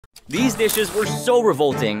These dishes were so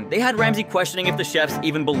revolting, they had Ramsay questioning if the chefs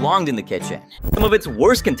even belonged in the kitchen. Some of its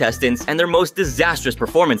worst contestants and their most disastrous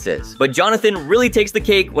performances. But Jonathan really takes the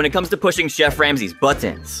cake when it comes to pushing Chef Ramsay's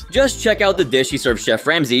buttons. Just check out the dish he served Chef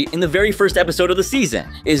Ramsay in the very first episode of the season.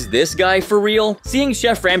 Is this guy for real? Seeing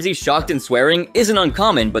Chef Ramsay shocked and swearing isn't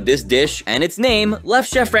uncommon, but this dish and its name left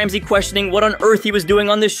Chef Ramsay questioning what on earth he was doing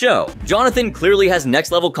on this show. Jonathan clearly has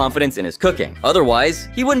next level confidence in his cooking. Otherwise,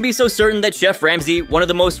 he wouldn't be so certain that Chef Ramsay, one of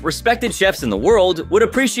the most respected chefs in the world, would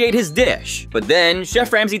appreciate his dish. But then,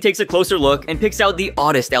 Chef Ramsay takes a closer look and picks out the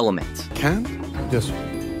oddest element. Can? Yes.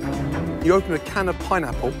 You open a can of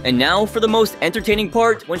pineapple. And now for the most entertaining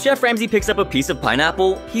part, when Chef Ramsay picks up a piece of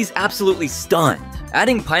pineapple, he's absolutely stunned.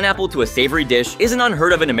 Adding pineapple to a savory dish isn't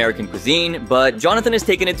unheard of in American cuisine, but Jonathan has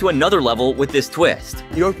taken it to another level with this twist.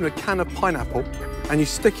 You open a can of pineapple and you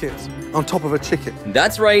stick it on top of a chicken.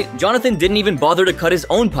 That's right, Jonathan didn't even bother to cut his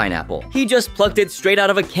own pineapple. He just plucked it straight out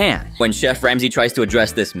of a can. When Chef Ramsay tries to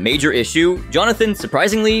address this major issue, Jonathan,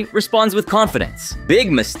 surprisingly, responds with confidence. Big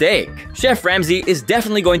mistake. Chef Ramsay is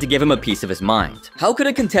definitely going to give him a piece of his mind. How could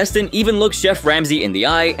a contestant even look Chef Ramsay in the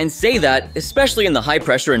eye and say that, especially in the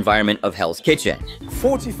high-pressure environment of Hell's Kitchen?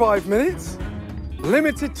 45 minutes?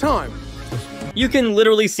 Limited time. You can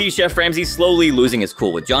literally see Chef Ramsay slowly losing his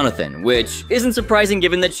cool with Jonathan, which isn't surprising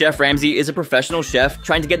given that Chef Ramsay is a professional chef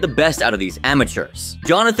trying to get the best out of these amateurs.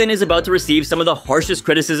 Jonathan is about to receive some of the harshest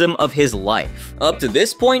criticism of his life. Up to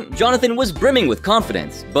this point, Jonathan was brimming with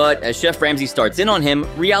confidence, but as Chef Ramsay starts in on him,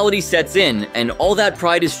 reality sets in, and all that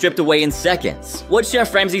pride is stripped away in seconds. What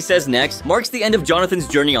Chef Ramsay says next marks the end of Jonathan's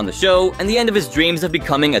journey on the show and the end of his dreams of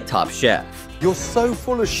becoming a top chef. You're so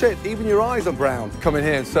full of shit, even your eyes are brown. Come in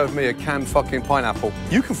here and serve me a canned fucking pineapple.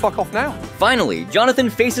 You can fuck off now. Finally,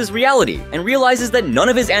 Jonathan faces reality and realizes that none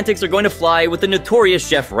of his antics are going to fly with the notorious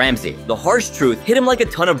Chef Ramsay. The harsh truth hit him like a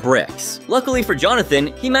ton of bricks. Luckily for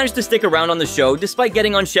Jonathan, he managed to stick around on the show despite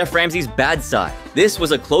getting on Chef Ramsay's bad side. This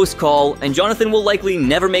was a close call, and Jonathan will likely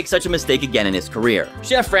never make such a mistake again in his career.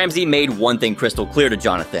 Chef Ramsay made one thing crystal clear to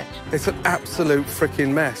Jonathan. It's an absolute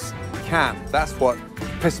freaking mess. That's what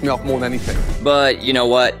pissed me off more than anything. But you know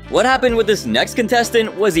what? What happened with this next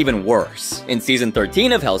contestant was even worse. In season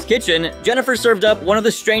 13 of Hell's Kitchen, Jennifer served up one of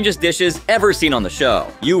the strangest dishes ever seen on the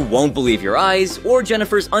show. You won't believe your eyes or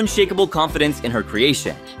Jennifer's unshakable confidence in her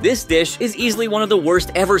creation. This dish is easily one of the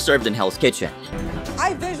worst ever served in Hell's Kitchen.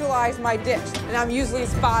 I visualize my dish, and I'm usually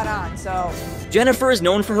spot on, so... Jennifer is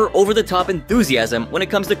known for her over-the-top enthusiasm when it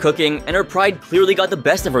comes to cooking, and her pride clearly got the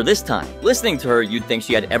best of her this time. Listening to her, you'd think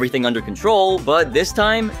she had everything under control, but this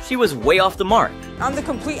time, she was way off the mark. I'm the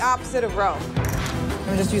complete opposite of Ro.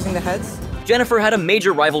 I'm just using the heads. Jennifer had a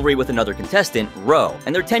major rivalry with another contestant, Ro,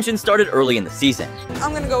 and their tension started early in the season.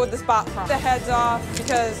 I'm gonna go with the spot from the heads off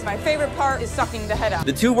because my favorite part is sucking the head out.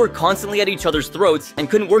 The two were constantly at each other's throats and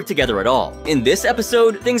couldn't work together at all. In this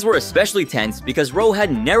episode, things were especially tense because Ro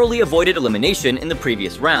had narrowly avoided elimination in the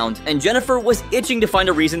previous round, and Jennifer was itching to find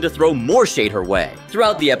a reason to throw more shade her way.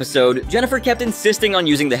 Throughout the episode, Jennifer kept insisting on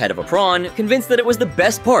using the head of a prawn, convinced that it was the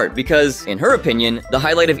best part because, in her opinion, the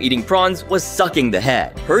highlight of eating prawns was sucking the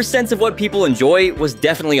head. Her sense of what people enjoy was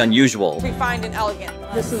definitely unusual. Refined and elegant.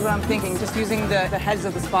 This is what I'm thinking, just using the heads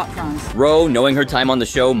of the spot prawns. Ro, knowing her time on the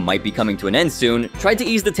show might be coming to an end soon, tried to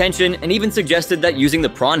ease the tension and even suggested that using the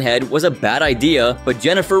prawn head was a bad idea, but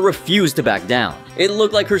Jennifer refused to back down. It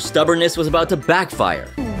looked like her stubbornness was about to backfire.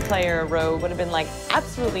 Player Ro would have been like,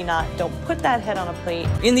 absolutely not, don't put that head on a plate.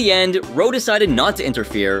 In the end, Ro decided not to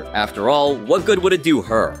interfere. After all, what good would it do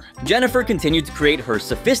her? Jennifer continued to create her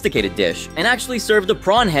sophisticated dish and actually served the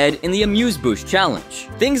prawn head in the Amuse-Bouche challenge.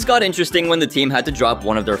 Things got interesting when the team had to drop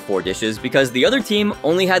one of their 4 dishes because the other team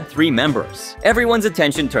only had 3 members. Everyone's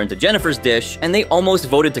attention turned to Jennifer's dish and they almost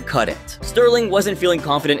voted to cut it. Sterling wasn't feeling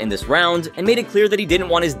confident in this round and made it clear that he didn't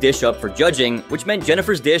want his dish up for judging, which meant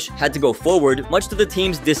Jennifer's dish had to go forward, much to the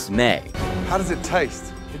team's dismay. How does it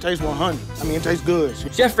taste? It tastes 100. I mean, it tastes good.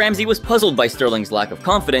 Chef Ramsay was puzzled by Sterling's lack of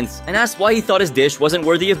confidence and asked why he thought his dish wasn't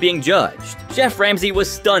worthy of being judged. Chef Ramsay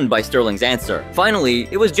was stunned by Sterling's answer. Finally,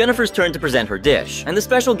 it was Jennifer's turn to present her dish, and the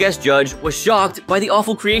special guest judge was shocked by the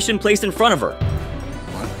awful creation placed in front of her.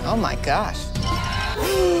 Oh my gosh.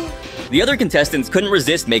 The other contestants couldn't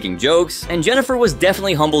resist making jokes, and Jennifer was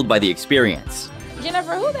definitely humbled by the experience.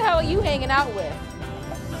 Jennifer, who the hell are you hanging out with?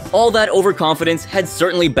 All that overconfidence had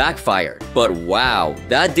certainly backfired, but wow,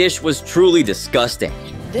 that dish was truly disgusting.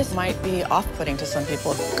 This might be off-putting to some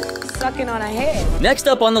people. Sucking on a head. Next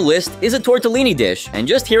up on the list is a tortellini dish, and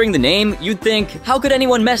just hearing the name, you'd think, how could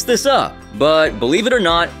anyone mess this up? But believe it or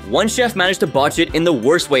not, one chef managed to botch it in the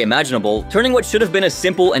worst way imaginable, turning what should have been a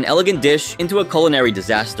simple and elegant dish into a culinary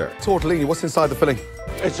disaster. Tortellini, what's inside the filling?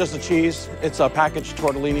 It's just a cheese. It's a packaged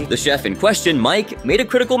tortellini. The chef in question, Mike, made a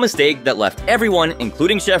critical mistake that left everyone,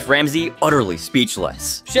 including Chef Ramsay, utterly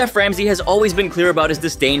speechless. Chef Ramsay has always been clear about his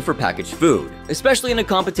disdain for packaged food, especially in a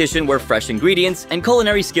competition where fresh ingredients and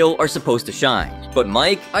culinary skill are supposed to shine. But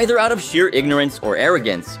Mike, either out of sheer ignorance or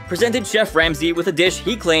arrogance, presented Chef Ramsay with a dish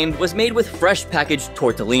he claimed was made with fresh packaged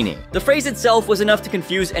tortellini. The phrase itself was enough to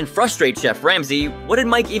confuse and frustrate Chef Ramsay. What did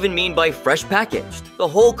Mike even mean by fresh packaged? The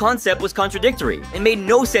whole concept was contradictory and made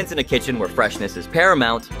no sense in a kitchen where freshness is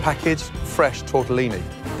paramount. Packaged, fresh tortellini.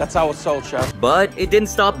 That's how it's sold, chef. But it didn't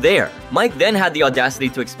stop there. Mike then had the audacity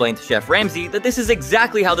to explain to Chef Ramsay that this is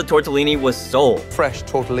exactly how the tortellini was sold. Fresh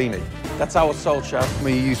tortellini. That's how it's sold, chef.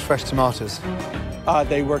 We use fresh tomatoes.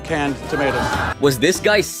 They were canned tomatoes. Was this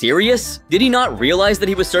guy serious? Did he not realize that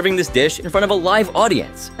he was serving this dish in front of a live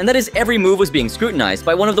audience, and that his every move was being scrutinized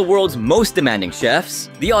by one of the world's most demanding chefs?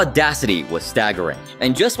 The audacity was staggering.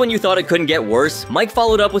 And just when you thought it couldn't get worse, Mike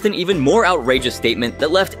followed up with an even more outrageous statement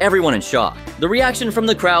that left everyone in shock. The reaction from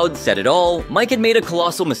the crowd said it all. Mike had made a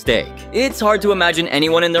colossal mistake. It's hard to imagine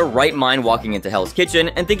anyone in their right mind walking into Hell's Kitchen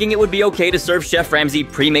and thinking it would be okay to serve Chef Ramsay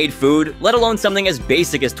pre-made food, let alone something as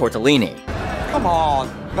basic as tortellini. Come on,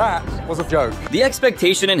 that was a joke. The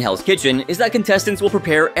expectation in Hell's Kitchen is that contestants will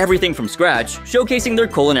prepare everything from scratch, showcasing their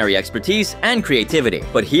culinary expertise and creativity.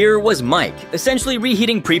 But here was Mike, essentially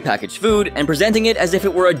reheating prepackaged food and presenting it as if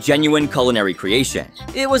it were a genuine culinary creation.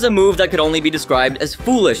 It was a move that could only be described as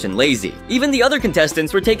foolish and lazy. Even the other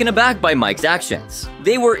contestants were taken aback by Mike's actions.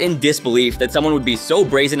 They were in disbelief that someone would be so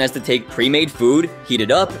brazen as to take pre-made food, heat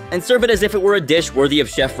it up, and serve it as if it were a dish worthy of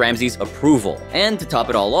Chef Ramsay's approval. And to top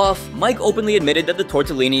it all off, Mike openly admitted that the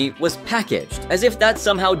tortellini was packaged, as if that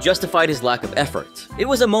somehow justified his lack of effort. It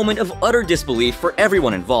was a moment of utter disbelief for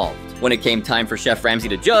everyone involved. When it came time for Chef Ramsay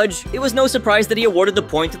to judge, it was no surprise that he awarded the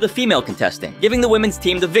point to the female contestant, giving the women's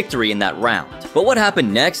team the victory in that round. But what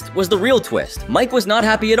happened next was the real twist. Mike was not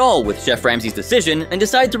happy at all with Chef Ramsay's decision and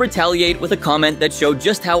decided to retaliate with a comment that showed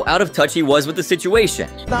just how out of touch he was with the situation.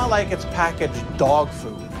 It's not like it's packaged dog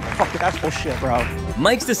food. Fuck, that's bullshit, bro.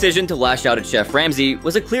 Mike's decision to lash out at Chef Ramsay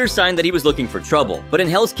was a clear sign that he was looking for trouble. But in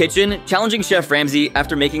Hell's Kitchen, challenging Chef Ramsay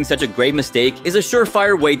after making such a grave mistake is a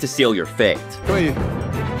surefire way to seal your fate. Come here.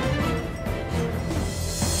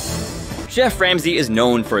 Chef Ramsay is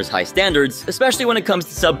known for his high standards, especially when it comes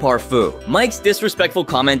to subpar food. Mike's disrespectful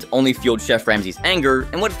comment only fueled Chef Ramsay's anger,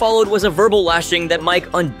 and what followed was a verbal lashing that Mike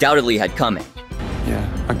undoubtedly had coming.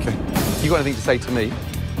 Yeah, okay. You got anything to say to me?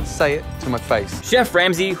 Say it to my face. Chef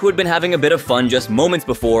Ramsay, who had been having a bit of fun just moments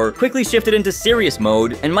before, quickly shifted into serious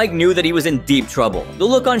mode, and Mike knew that he was in deep trouble. The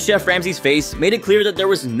look on Chef Ramsay's face made it clear that there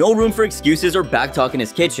was no room for excuses or backtalk in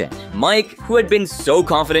his kitchen. Mike, who had been so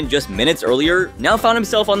confident just minutes earlier, now found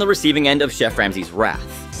himself on the receiving end of Chef Ramsay's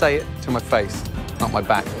wrath. Say it to my face, not my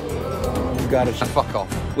back. You got it. And fuck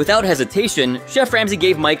off. Without hesitation, Chef Ramsay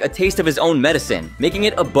gave Mike a taste of his own medicine, making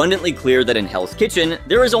it abundantly clear that in Hell's Kitchen,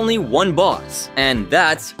 there is only one boss, and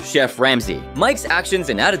that's Chef Ramsay. Mike's actions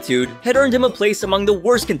and attitude had earned him a place among the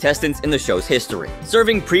worst contestants in the show's history.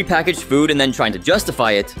 Serving pre-packaged food and then trying to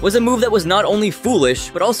justify it was a move that was not only foolish,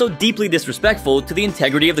 but also deeply disrespectful to the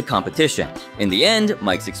integrity of the competition. In the end,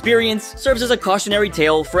 Mike's experience serves as a cautionary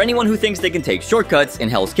tale for anyone who thinks they can take shortcuts in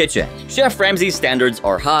Hell's Kitchen. Chef Ramsay's standards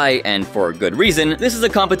are high, and for good reason. This is a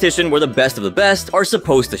competition where the best of the best are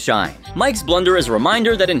supposed to shine. Mike's blunder is a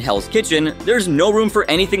reminder that in Hell's Kitchen, there's no room for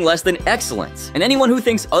anything less than excellence, and anyone who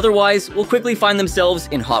thinks otherwise will quickly find themselves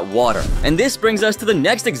in hot water. And this brings us to the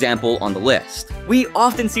next example on the list. We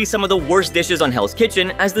often see some of the worst dishes on Hell's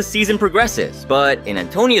Kitchen as the season progresses, but in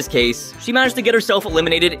Antonia's case, she managed to get herself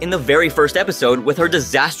eliminated in the very first episode with her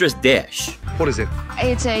disastrous dish. What is it?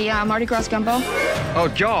 It's a Mardi Gras gumbo.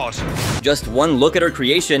 Oh, God. Just one look at her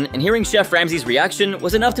creation and hearing Chef Ramsay's reaction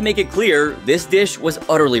was enough to make it clear this dish was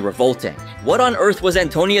utterly revolting. What on earth was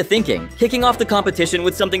Antonia thinking, kicking off the competition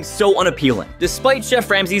with something so unappealing? Despite Chef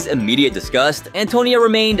Ramsay's immediate disgust, Antonia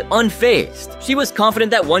remained unfazed. She was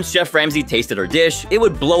confident that once Chef Ramsay tasted her dish, it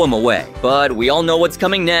would blow him away. But we all know what's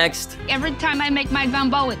coming next. Every time I make my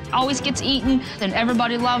gumbo, it always gets eaten, and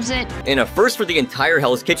everybody loves it. In a first for the entire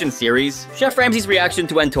Hell's Kitchen series, Chef Ramsay's reaction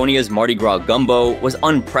to Antonia's Mardi Gras gumbo was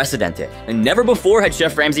unprecedented. And never before had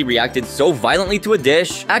Chef Ramsay reacted so violently to a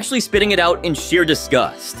dish, actually spitting it out in sheer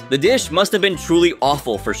disgust. The dish must have been truly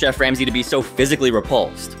awful for Chef Ramsay to be so physically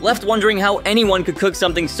repulsed, left wondering how anyone could cook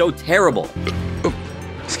something so terrible.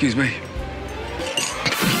 Excuse me.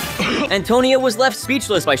 Antonia was left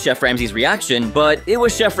speechless by Chef Ramsay's reaction, but it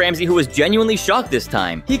was Chef Ramsay who was genuinely shocked this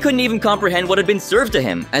time. He couldn't even comprehend what had been served to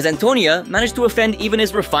him, as Antonia managed to offend even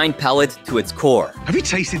his refined palate to its core. Have you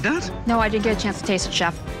tasted that? No, I didn't get a chance to taste it,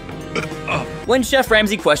 Chef. When Chef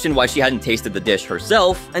Ramsay questioned why she hadn't tasted the dish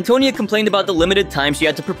herself, Antonia complained about the limited time she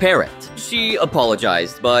had to prepare it. She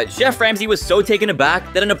apologized, but Chef Ramsay was so taken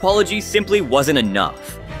aback that an apology simply wasn't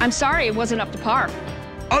enough. I'm sorry it wasn't up to par.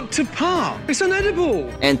 Up to par? It's unedible.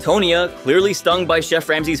 Antonia, clearly stung by Chef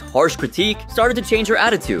Ramsay's harsh critique, started to change her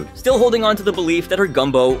attitude, still holding on to the belief that her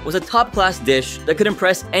gumbo was a top-class dish that could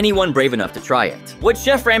impress anyone brave enough to try it. What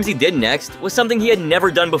Chef Ramsay did next was something he had never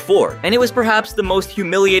done before, and it was perhaps the most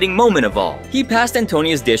humiliating moment of all. He passed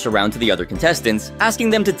Antonia's dish around to the other contestants,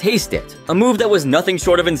 asking them to taste it, a move that was nothing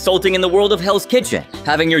short of insulting in the world of Hell's Kitchen.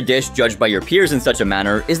 Having your dish judged by your peers in such a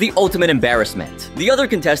manner is the ultimate embarrassment. The other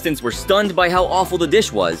contestants were stunned by how awful the dish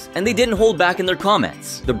was, and they didn't hold back in their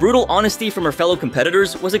comments. The brutal honesty from her fellow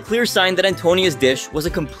competitors was a clear sign that Antonia's dish was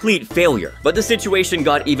a complete failure. But the situation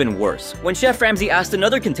got even worse when Chef Ramsay asked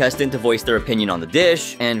another contestant to voice their opinion on the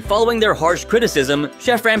dish, and following their harsh criticism,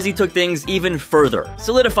 Chef Ramsay took things even further,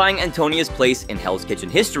 solidifying Antonia's place in Hell's Kitchen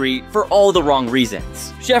history for all the wrong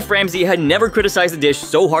reasons. Chef Ramsay had never criticized the dish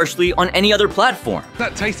so harshly on any other platform.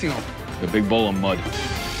 That tasting of A big bowl of mud.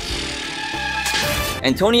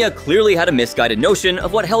 Antonia clearly had a misguided notion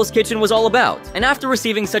of what Hell's Kitchen was all about, and after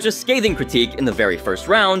receiving such a scathing critique in the very first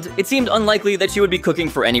round, it seemed unlikely that she would be cooking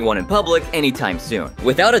for anyone in public anytime soon.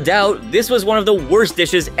 Without a doubt, this was one of the worst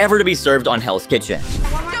dishes ever to be served on Hell's Kitchen.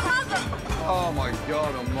 Oh my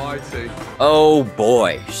God almighty. Oh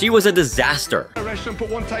boy, she was a disaster. A restaurant put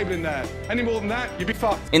one table in there. Any more than that, you'd be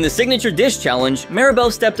fucked. In the signature dish challenge,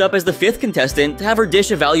 Maribel stepped up as the 5th contestant to have her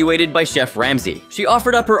dish evaluated by Chef Ramsay. She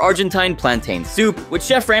offered up her Argentine plantain soup, which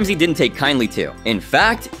Chef Ramsay didn't take kindly to. In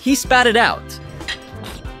fact, he spat it out.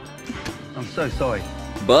 I'm so sorry.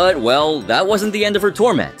 But, well, that wasn't the end of her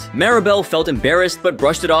torment. Maribel felt embarrassed but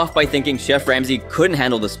brushed it off by thinking Chef Ramsay couldn't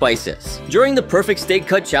handle the spices. During the perfect steak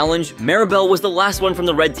cut challenge, Maribel was the last one from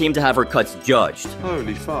the red team to have her cuts judged.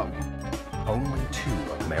 Holy fuck. Only 2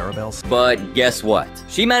 of Maribel's. But guess what?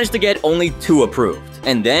 She managed to get only 2 approved.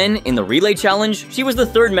 And then, in the relay challenge, she was the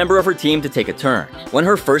 3rd member of her team to take a turn. When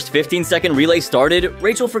her first 15-second relay started,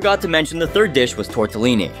 Rachel forgot to mention the 3rd dish was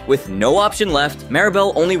tortellini. With no option left,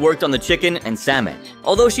 Maribel only worked on the chicken and salmon.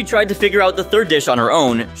 Although she tried to figure out the 3rd dish on her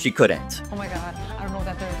own, she couldn't. Oh my God, I don't know what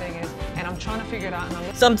that third thing is, and I'm trying to figure it out.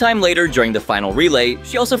 Sometime later, during the final relay,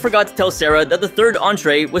 she also forgot to tell Sarah that the 3rd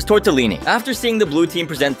entree was tortellini. After seeing the blue team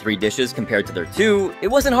present 3 dishes compared to their 2, it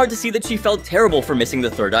wasn't hard to see that she felt terrible for missing the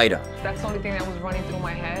 3rd item. That's the only thing that was running through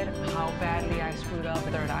my head, how badly I screwed up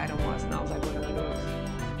the 3rd item was, and I was like, what did I lose?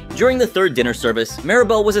 During the 3rd dinner service,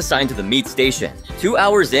 Maribel was assigned to the meat station. 2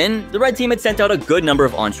 hours in, the red team had sent out a good number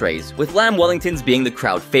of entrees, with lamb Wellingtons being the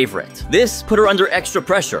crowd favorite. This put her under extra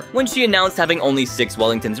pressure. When she announced having only 6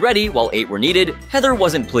 Wellingtons ready while 8 were needed, Heather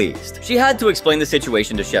wasn't pleased. She had to explain the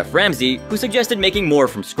situation to Chef Ramsay, who suggested making more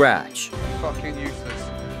from scratch. Fucking useless.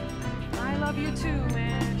 I love you too,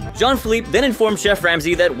 man. Jean-Philippe then informed Chef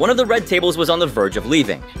Ramsay that one of the red tables was on the verge of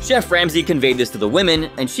leaving. Chef Ramsay conveyed this to the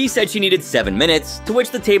women, and she said she needed 7 minutes, to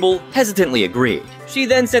which the table hesitantly agreed. She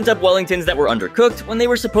then sent up Wellingtons that were undercooked when they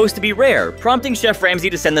were supposed to be rare, prompting Chef Ramsay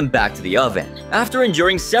to send them back to the oven. After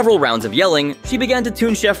enduring several rounds of yelling, she began to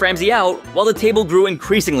tune Chef Ramsay out, while the table grew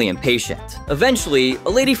increasingly impatient. Eventually, a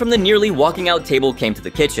lady from the nearly walking out table came to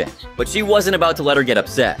the kitchen, but she wasn't about to let her get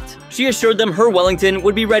upset. She assured them her Wellington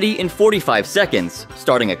would be ready in 45 seconds,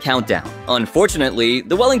 starting a countdown. Unfortunately,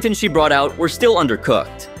 the Wellingtons she brought out were still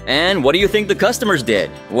undercooked. And what do you think the customers did?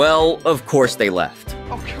 Well, of course they left.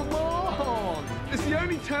 Oh, come on. It's the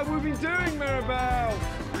only tab we've been doing, Maribel.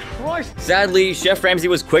 Christ. Sadly, Chef Ramsay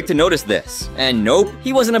was quick to notice this. And nope,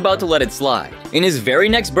 he wasn't about to let it slide. In his very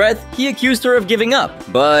next breath, he accused her of giving up.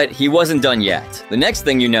 But he wasn't done yet. The next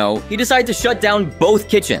thing you know, he decided to shut down both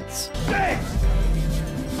kitchens.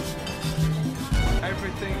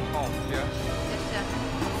 Everything off, yeah?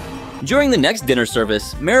 During the next dinner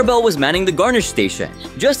service, Maribel was manning the garnish station.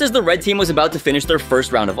 Just as the red team was about to finish their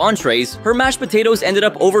first round of entrees, her mashed potatoes ended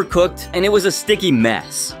up overcooked, and it was a sticky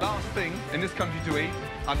mess. Last thing in this country to eat,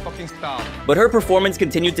 I'm fucking starved. But her performance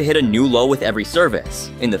continued to hit a new low with every service.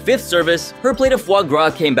 In the 5th service, her plate of foie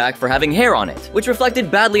gras came back for having hair on it, which reflected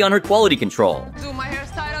badly on her quality control. Dude, my hair's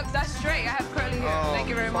tied up, that's straight. I have curly hair. Thank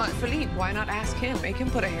you very much. Philippe, why not ask him? Make him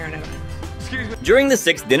put a hair in it. During the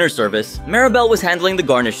 6th dinner service, Maribel was handling the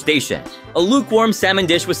garnish station. A lukewarm salmon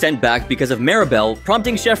dish was sent back because of Maribel,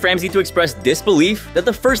 prompting Chef Ramsay to express disbelief that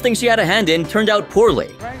the first thing she had a hand in turned out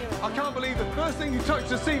poorly. I can't believe the first thing you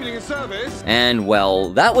touched is this evening in service. And well,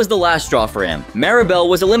 that was the last straw for him. Maribel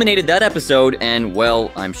was eliminated that episode, and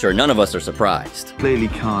well, I'm sure none of us are surprised. Clearly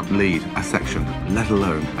can't lead a section, let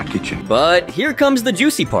alone a kitchen. But here comes the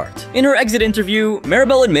juicy part. In her exit interview,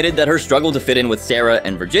 Maribel admitted that her struggle to fit in with Sarah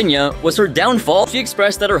and Virginia was her downfall. She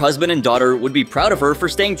expressed that her husband and daughter would be proud of her for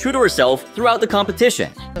staying true to herself throughout the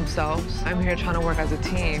competition. Themselves. I'm here trying to work as a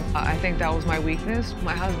team. I think that was my weakness.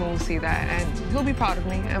 My husband will see that and he'll be proud of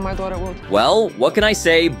me, and my daughter will. Well, what can I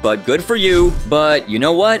say but good for you? But you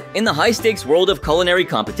know what? In the high-stakes world of culinary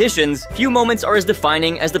competitions, few moments are as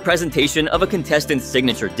defining as the presentation of a contestant's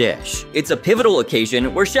signature dish. It's a pivotal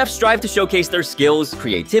occasion where chefs strive to showcase their skills,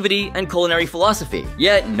 creativity, and culinary philosophy.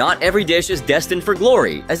 Yet, not every dish is destined for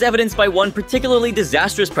glory, as evidenced by one particularly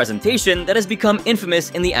disastrous presentation that has become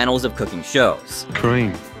infamous in the annals of cooking shows.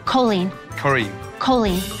 Kareem. Choline. Kareem.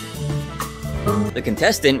 Choline. The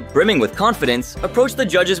contestant, brimming with confidence, approached the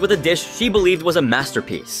judges with a dish she believed was a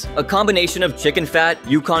masterpiece. A combination of chicken fat,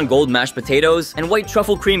 Yukon Gold mashed potatoes, and white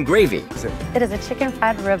truffle cream gravy. It is a chicken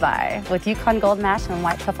fried ribeye with Yukon Gold mash and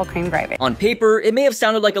white truffle cream gravy. On paper, it may have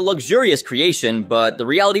sounded like a luxurious creation, but the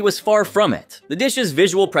reality was far from it. The dish's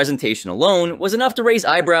visual presentation alone was enough to raise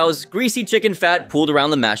eyebrows, greasy chicken fat pooled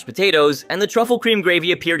around the mashed potatoes, and the truffle cream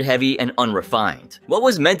gravy appeared heavy and unrefined. What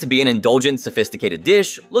was meant to be an indulgent, sophisticated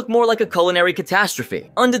dish looked more like a culinary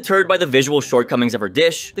catastrophe. Undeterred by the visual shortcomings of her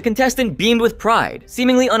dish, the contestant beamed with pride,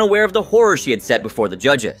 seemingly unaware of the horror she had set before the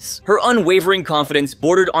judges. Her unwavering confidence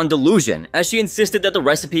bordered on delusion as she insisted that the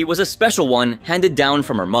recipe was a special one handed down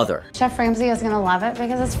from her mother. Chef Ramsay is gonna love it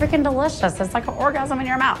because it's freaking delicious. It's like an orgasm in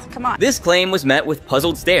your mouth. Come on. This claim was met with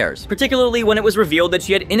puzzled stares, particularly when it was revealed that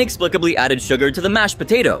she had inexplicably added sugar to the mashed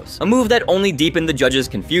potatoes, a move that only deepened the judges'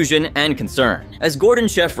 confusion and concern. As Gordon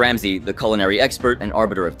Chef Ramsay, the culinary expert and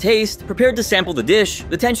arbiter of taste, prepared to sample the dish,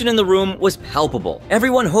 the tension in the room was palpable.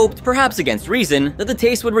 Everyone hoped, perhaps against reason, that the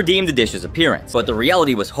taste would redeem the dish's appearance, but the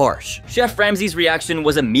reality was harsh. Chef Ramsay's reaction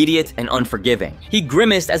was immediate and unforgiving. He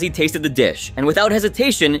grimaced as he tasted the dish, and without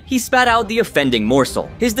hesitation, he spat out the offending morsel.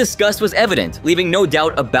 His disgust was evident, leaving no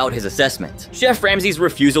doubt about his assessment. Chef Ramsay's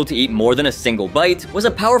refusal to eat more than a single bite was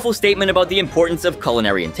a powerful statement about the importance of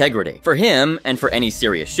culinary integrity. For him, and for any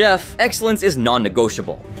serious chef, excellence is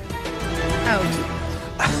non-negotiable.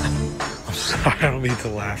 I don't mean to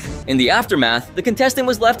laugh. In the aftermath, the contestant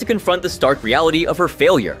was left to confront the stark reality of her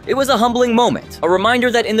failure. It was a humbling moment, a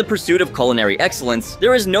reminder that in the pursuit of culinary excellence,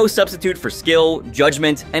 there is no substitute for skill,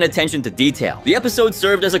 judgment, and attention to detail. The episode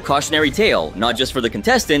served as a cautionary tale, not just for the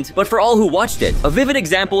contestant, but for all who watched it. A vivid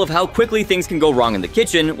example of how quickly things can go wrong in the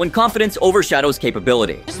kitchen when confidence overshadows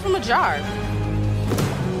capability. Just from a jar.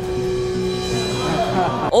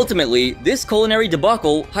 Ultimately, this culinary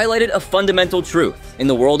debacle highlighted a fundamental truth. In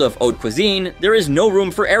the world of haute cuisine, there is no room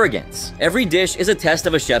for arrogance. Every dish is a test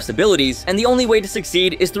of a chef's abilities, and the only way to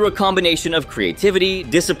succeed is through a combination of creativity,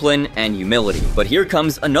 discipline, and humility. But here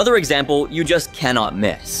comes another example you just cannot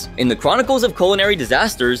miss. In the chronicles of culinary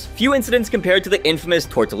disasters, few incidents compared to the infamous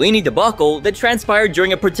tortellini debacle that transpired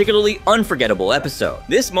during a particularly unforgettable episode.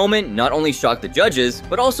 This moment not only shocked the judges,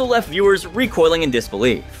 but also left viewers recoiling in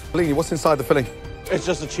disbelief. Fellini, what's inside the filling? It's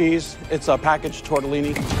just a cheese. It's a packaged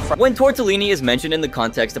tortellini. When tortellini is mentioned in the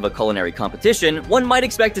context of a culinary competition, one might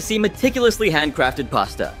expect to see meticulously handcrafted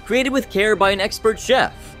pasta, created with care by an expert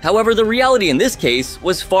chef. However, the reality in this case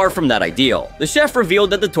was far from that ideal. The chef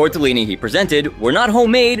revealed that the tortellini he presented were not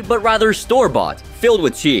homemade, but rather store-bought, filled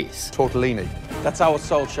with cheese. Tortellini. That's how it's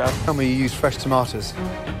sold, chef. Tell me you use fresh tomatoes.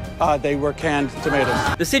 They were canned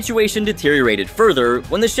tomatoes. The situation deteriorated further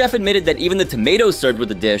when the chef admitted that even the tomatoes served with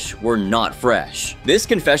the dish were not fresh. This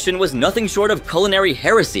confession was nothing short of culinary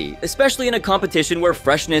heresy, especially in a competition where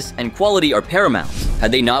freshness and quality are paramount.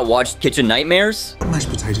 Had they not watched Kitchen Nightmares? Mashed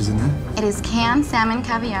potatoes in there. It is canned salmon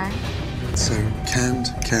caviar. So, canned.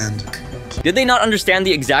 Did they not understand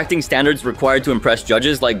the exacting standards required to impress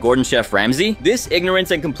judges like Gordon Chef Ramsay? This ignorance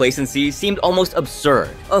and complacency seemed almost absurd,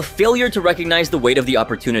 a failure to recognize the weight of the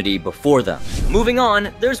opportunity before them. Moving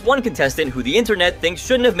on, there's one contestant who the internet thinks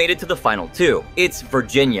shouldn't have made it to the final two. It's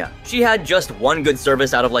Virginia. She had just one good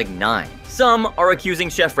service out of like 9. Some are accusing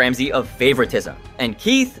Chef Ramsay of favoritism. And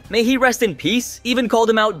Keith, may he rest in peace, even called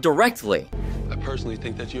him out directly. I personally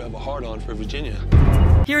think that you have a hard-on for Virginia.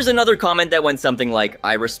 Here's another comment that went something like,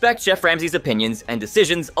 I respect Chef Ramsay's opinions and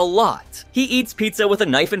decisions a lot. He eats pizza with a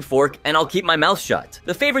knife and fork and I'll keep my mouth shut.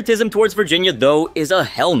 The favoritism towards Virginia though is a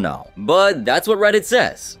hell no. But that's what Reddit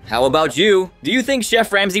says. How about you? Do you think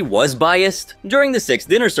Chef Ramsay was biased? During the 6th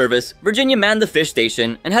dinner service, Virginia manned the fish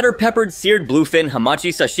station and had her peppered seared bluefin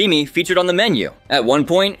hamachi sashimi featured on the menu. At one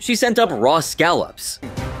point, she sent up raw scallops.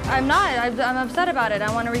 I'm upset about it.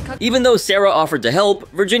 I want to recook. Even though Sarah offered to help,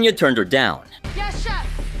 Virginia turned her down. Yes, chef.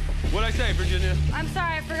 What'd I say, Virginia? I'm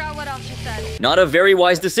sorry, I forgot what else you said. Not a very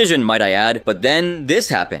wise decision, might I add, but then this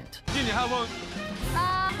happened. Virginia, how about...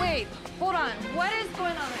 Wait, hold on. What is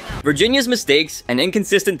going on right now? Virginia's mistakes and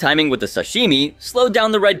inconsistent timing with the sashimi slowed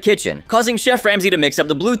down the red kitchen, causing Chef Ramsay to mix up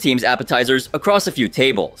the blue team's appetizers across a few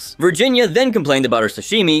tables. Virginia then complained about her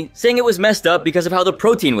sashimi, saying it was messed up because of how the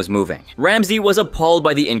protein was moving. Ramsay was appalled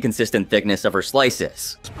by the inconsistent thickness of her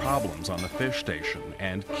slices. Problems on the fish station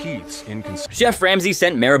and Keith's inconsistent. Chef Ramsay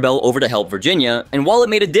sent Maribel over to help Virginia, and while it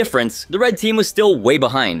made a difference, the red team was still way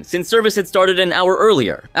behind since service had started an hour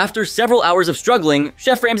earlier. After several hours of struggling,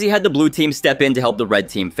 Chef Ramsay had the blue team step in to help the red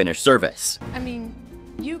team finish service. I mean,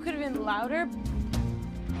 you could have been louder.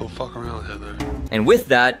 Oh, fuck around, Heather. And with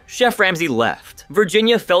that, Chef Ramsay left.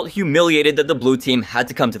 Virginia felt humiliated that the blue team had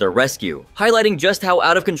to come to their rescue, highlighting just how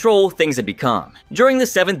out of control things had become. During the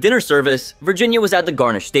 7th dinner service, Virginia was at the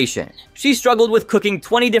garnish station. She struggled with cooking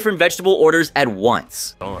 20 different vegetable orders at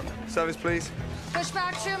once. Service, please. Push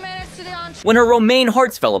back 2 minutes to the entree. When her romaine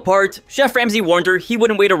hearts fell apart, Chef Ramsay warned her he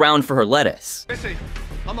wouldn't wait around for her lettuce. Missy,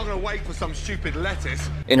 I'm not gonna wait for some stupid lettuce.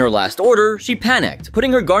 In her last order, she panicked,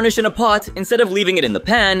 putting her garnish in a pot instead of leaving it in the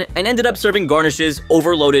pan, and ended up serving garnishes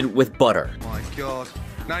overloaded with butter. My God.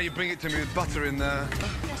 Now you bring it to me with butter in there.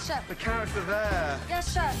 Yes, chef. The carrots are there.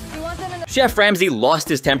 Yes, chef. You want them in the... Chef Ramsay lost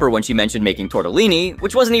his temper when she mentioned making tortellini,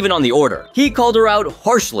 which wasn't even on the order. He called her out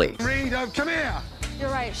harshly. Rito, come here. You're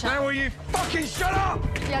right, chef. Now will you fucking shut up?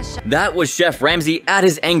 Yes, chef. That was Chef Ramsay at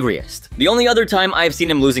his angriest. The only other time I've seen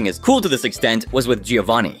him losing his cool to this extent was with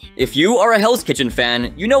Giovanni. If you are a Hell's Kitchen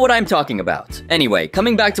fan, you know what I'm talking about. Anyway,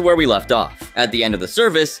 coming back to where we left off. At the end of the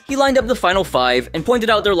service, he lined up the final 5 and pointed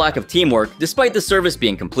out their lack of teamwork despite the service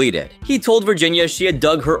being completed. He told Virginia she had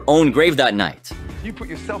dug her own grave that night. You put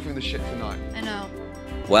yourself in the shit tonight. I know.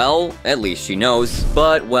 Well, at least she knows.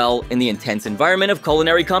 But, well, in the intense environment of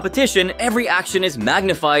culinary competition, every action is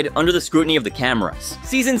magnified under the scrutiny of the cameras.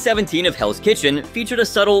 Season 17 of Hell's Kitchen featured a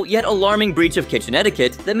subtle yet alarming breach of kitchen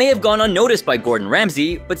etiquette that may have gone unnoticed by Gordon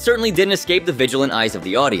Ramsay, but certainly didn't escape the vigilant eyes of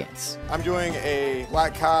the audience. I'm doing a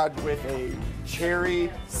black cod with a cherry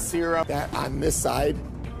syrup. That on this side,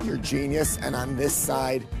 you're genius, and on this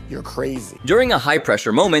side, you're crazy. During a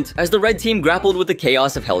high-pressure moment, as the red team grappled with the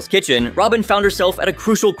chaos of Hell's Kitchen, Robin found herself at a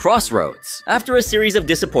crucial crossroads. After a series of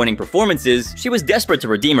disappointing performances, she was desperate to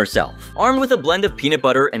redeem herself. Armed with a blend of peanut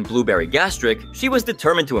butter and blueberry gastric, she was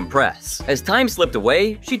determined to impress. As time slipped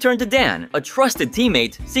away, she turned to Dan, a trusted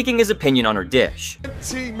teammate, seeking his opinion on her dish.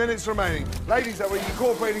 20 minutes remaining. Ladies, are we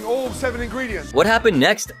incorporating all 7 ingredients? What happened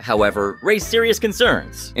next, however, raised serious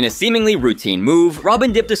concerns. In a seemingly routine move,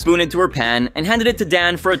 Robin dipped a spoon into her pan and handed it to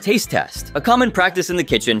Dan for a taste test, a common practice in the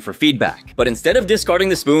kitchen for feedback. But instead of discarding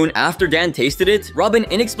the spoon after Dan tasted it, Robin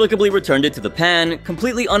inexplicably returned it to the pan,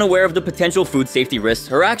 completely unaware of the potential food safety risks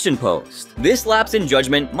her action posed. This lapse in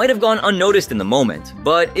judgment might have gone unnoticed in the moment,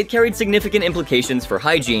 but it carried significant implications for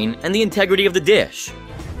hygiene and the integrity of the dish.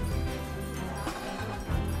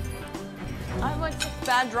 I have like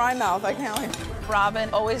bad dry mouth, I can't like... Robin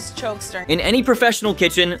always chokes during... In any professional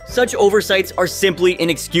kitchen, such oversights are simply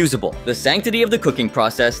inexcusable. The sanctity of the cooking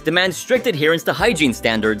process demands strict adherence to hygiene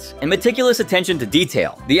standards and meticulous attention to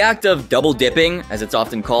detail. The act of double dipping, as it's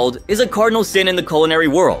often called, is a cardinal sin in the culinary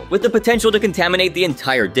world, with the potential to contaminate the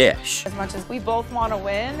entire dish. As much as we both want to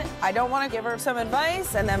win, I don't want to give her some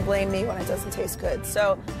advice and then blame me when it doesn't taste good.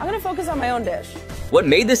 So I'm going to focus on my own dish. What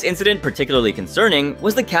made this incident particularly concerning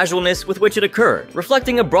was the casualness with which it occurred,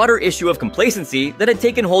 reflecting a broader issue of complacency that had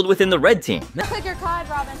taken hold within the red team. Cook your cod,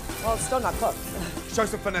 Robin. Well, it's still not cooked. Show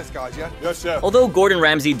some finesse, guys, yeah? Yes, chef. Although Gordon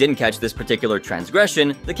Ramsay didn't catch this particular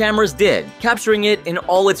transgression, the cameras did, capturing it in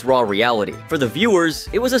all its raw reality. For the viewers,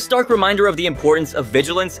 it was a stark reminder of the importance of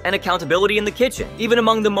vigilance and accountability in the kitchen, even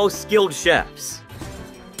among the most skilled chefs.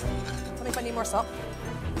 Tell me if I need more salt.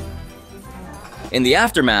 In the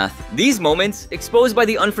aftermath, these moments, exposed by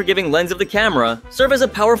the unforgiving lens of the camera, serve as a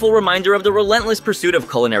powerful reminder of the relentless pursuit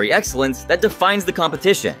of culinary excellence that defines the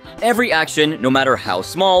competition. Every action, no matter how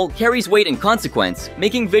small, carries weight and consequence,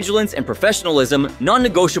 making vigilance and professionalism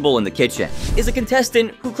non-negotiable in the kitchen. Is a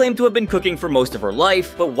contestant who claimed to have been cooking for most of her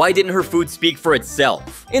life, but why didn't her food speak for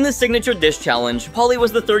itself? In the Signature Dish Challenge, Polly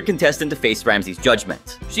was the 3rd contestant to face Ramsay's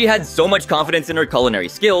judgment. She had so much confidence in her culinary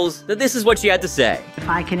skills that this is what she had to say. If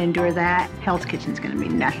I can endure that, Hell's Kitchen's gonna be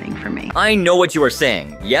nothing for me. I know what you are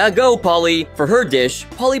saying. Yeah, go, Polly. For her dish,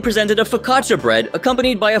 Polly presented a focaccia bread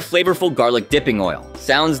accompanied by a flavorful garlic dipping oil.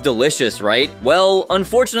 Sounds delicious, right? Well,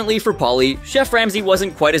 unfortunately for Polly, Chef Ramsay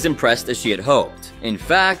wasn't quite as impressed as she had hoped. In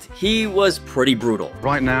fact, he was pretty brutal.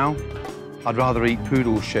 Right now, I'd rather eat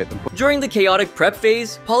poodle shit than put. During the chaotic prep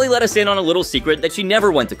phase, Polly let us in on a little secret that she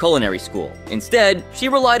never went to culinary school. Instead, she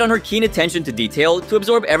relied on her keen attention to detail to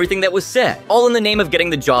absorb everything that was said, all in the name of getting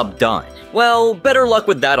the job done. Well, better luck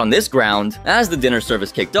with that on this ground. As the dinner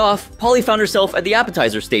service kicked off, Polly found herself at the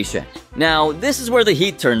appetizer station. Now, this is where the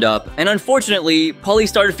heat turned up, and unfortunately, Polly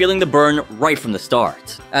started feeling the burn right from the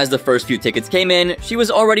start. As the first few tickets came in, she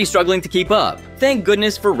was already struggling to keep up. Thank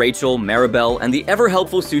goodness for Rachel, Maribel, and the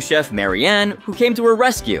ever-helpful sous chef Marianne, who came to her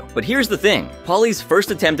rescue. But here's the thing, Polly's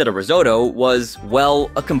first attempt at a risotto was,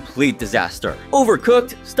 well, a complete disaster.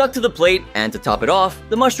 Overcooked, stuck to the plate, and to top it off,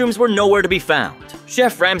 the mushrooms were nowhere to be found.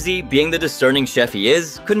 Chef Ramsay, being the discerning chef he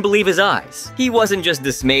is, couldn't believe his eyes. He wasn't just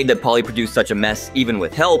dismayed that Polly produced such a mess even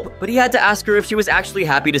with help, but he had to ask her if she was actually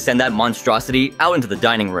happy to send that monstrosity out into the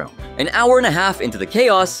dining room. An hour and a half into the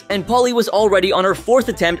chaos, and Polly was already on her 4th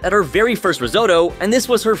attempt at her very first risotto, and this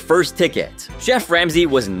was her first ticket. Chef Ramsay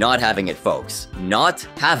was not having it, folks. Not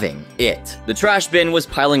having it. The trash bin was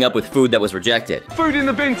piling up with food that was rejected. Food in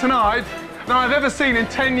the bin tonight than I've ever seen in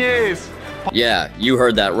 10 years. Yeah, you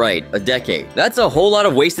heard that right, a decade. That's a whole lot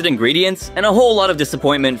of wasted ingredients and a whole lot of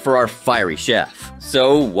disappointment for our fiery chef.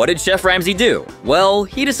 So what did Chef Ramsay do? Well,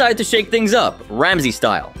 he decided to shake things up, Ramsay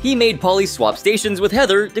style. He made Polly swap stations with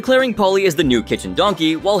Heather, declaring Polly as the new kitchen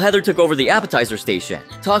donkey while Heather took over the appetizer station.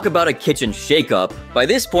 Talk about a kitchen shakeup. By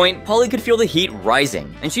this point, Polly could feel the heat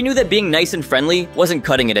rising, and she knew that being nice and friendly wasn't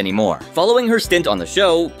cutting it anymore. Following her stint on the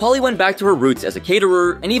show, Polly went back to her roots as a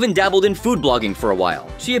caterer and even dabbled in food blogging for a while.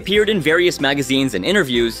 She appeared in various magazines and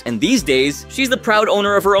interviews, and these days, she's the proud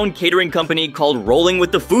owner of her own catering company called Rolling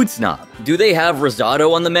with the Food Snob. Do they have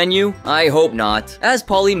risotto on the menu? I hope not. As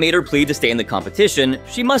Polly made her plea to stay in the competition,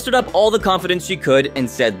 she mustered up all the confidence she could and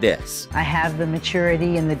said this. I have the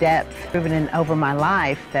maturity and the depth proven over my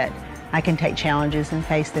life that I can take challenges and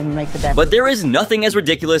face them and make the best. But there is nothing as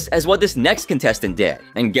ridiculous as what this next contestant did.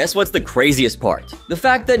 And guess what's the craziest part? The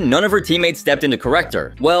fact that none of her teammates stepped in to correct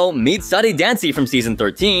her. Well, meet Sade Dancy from season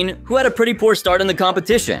 13, who had a pretty poor start in the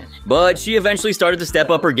competition. But she eventually started to step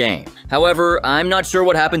up her game. However, I'm not sure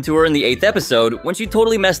what happened to her in the 8th episode when she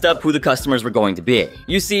totally messed up who the customers were going to be.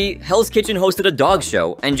 You see, Hell's Kitchen hosted a dog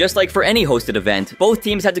show, and just like for any hosted event, both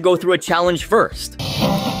teams had to go through a challenge first.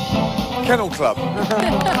 Kennel Club.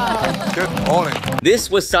 Good morning.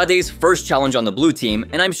 This was Sade's first challenge on the blue team,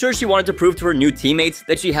 and I'm sure she wanted to prove to her new teammates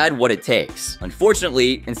that she had what it takes.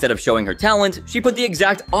 Unfortunately, instead of showing her talent, she put the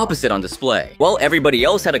exact opposite on display. While everybody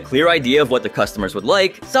else had a clear idea of what the customers would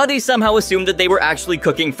like, Sade somehow assumed that they were actually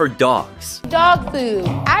cooking for dogs. Dog food.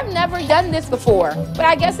 I've never done this before, but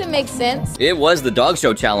I guess it makes sense. It was the dog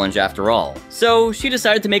show challenge after all, so she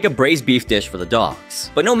decided to make a braised beef dish for the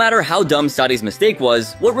dogs. But no matter how dumb Sade's mistake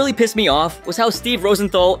was, what really pissed me off was how Steve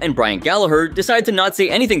Rosenthal and Brian Gallagher decided to not say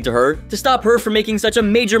anything to her to stop her from making such a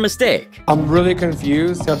major mistake. I'm really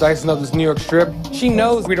confused how dicing up this New York strip. She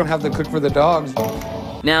knows we don't have to cook for the dogs.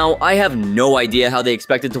 Now, I have no idea how they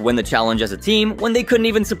expected to win the challenge as a team when they couldn't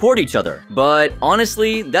even support each other. But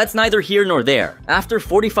honestly, that's neither here nor there. After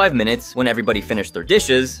 45 minutes, when everybody finished their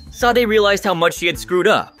dishes, Sade realized how much she had screwed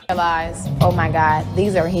up. Oh my God,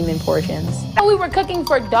 these are human portions. We were cooking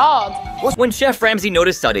for dogs. When Chef Ramsay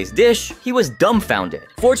noticed Sade's dish, he was dumbfounded.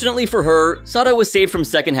 Fortunately for her, Sade was saved from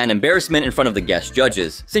secondhand embarrassment in front of the guest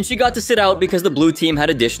judges, since she got to sit out because the blue team had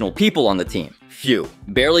additional people on the team. Phew,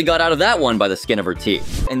 barely got out of that one by the skin of her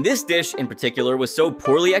teeth. And this dish in particular was so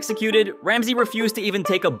poorly executed, Ramsay refused to even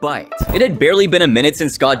take a bite. It had barely been a minute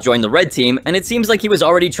since Scott joined the red team, and it seems like he was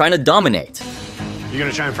already trying to dominate. You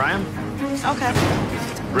gonna try and fry him? Okay.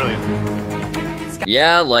 Brilliant.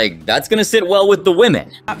 Yeah, like, that's gonna sit well with the women.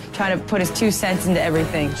 Trying to put his 2 cents into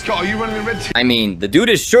everything. Scott, are you running the red team? I mean, the dude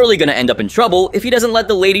is surely gonna end up in trouble if he doesn't let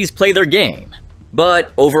the ladies play their game.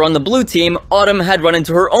 But over on the blue team, Autumn had run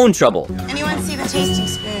into her own trouble. Anyone see the tasting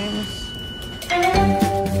spoon?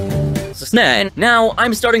 Now,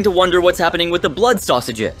 I'm starting to wonder what's happening with the blood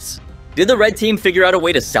sausages. Did the red team figure out a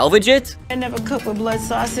way to salvage it? I never cooked with blood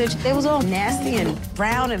sausage. They was all nasty and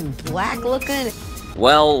brown and black looking.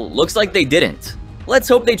 Well, looks like they didn't. Let's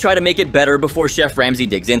hope they try to make it better before Chef Ramsay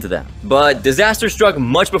digs into them. But disaster struck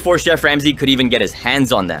much before Chef Ramsay could even get his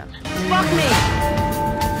hands on them. Fuck me!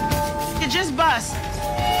 You just bust.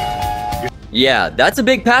 Yeah, that's a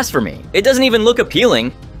big pass for me. It doesn't even look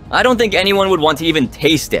appealing. I don't think anyone would want to even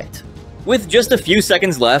taste it. With just a few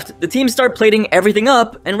seconds left, the team start plating everything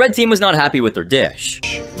up, and red team was not happy with their dish.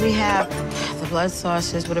 We have the blood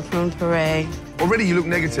sausage with a prune puree. Already you look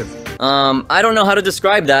negative. I don't know how to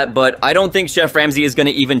describe that, but I don't think Chef Ramsay is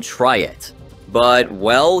gonna even try it. But,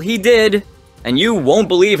 well, he did, and you won't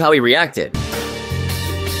believe how he reacted.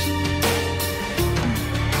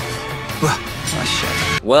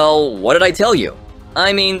 Well, what did I tell you?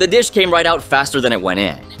 I mean, the dish came right out faster than it went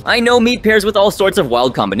in. I know meat pairs with all sorts of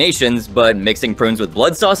wild combinations, but mixing prunes with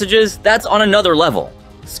blood sausages, that's on another level.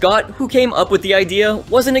 Scott, who came up with the idea,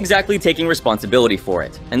 wasn't exactly taking responsibility for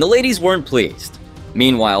it, and the ladies weren't pleased.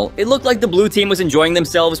 Meanwhile, it looked like the blue team was enjoying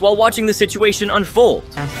themselves while watching the situation unfold.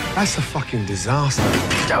 That's a fucking disaster.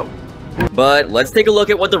 Dope. But let's take a look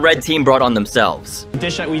at what the red team brought on themselves. The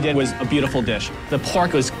dish that we did was a beautiful dish. The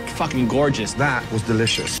pork was fucking gorgeous. That was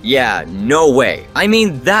delicious. Yeah, no way. I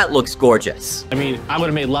mean, that looks gorgeous. I mean, I would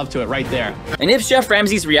have made love to it right there. And if Chef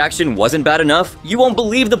Ramsay's reaction wasn't bad enough, you won't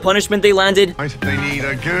believe the punishment they landed. They need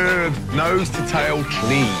a good nose to tail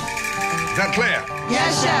clean. Is that clear?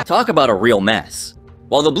 Yes, Chef. Talk about a real mess.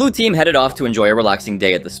 While the blue team headed off to enjoy a relaxing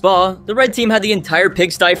day at the spa, the red team had the entire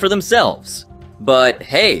pigsty for themselves. But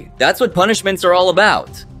hey, that's what punishments are all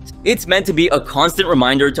about. It's meant to be a constant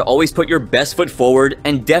reminder to always put your best foot forward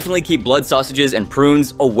and definitely keep blood sausages and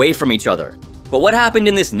prunes away from each other. But what happened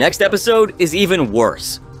in this next episode is even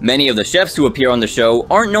worse. Many of the chefs who appear on the show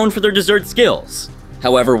aren't known for their dessert skills.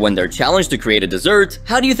 However, when they're challenged to create a dessert,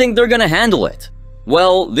 how do you think they're gonna handle it?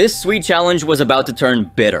 Well, this sweet challenge was about to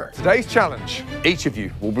turn bitter. Today's challenge, each of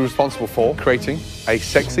you will be responsible for creating a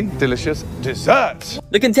sexy, delicious dessert.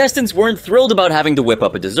 The contestants weren't thrilled about having to whip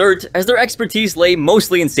up a dessert, as their expertise lay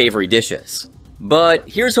mostly in savory dishes. But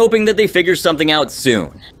here's hoping that they figure something out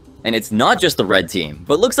soon. And it's not just the red team,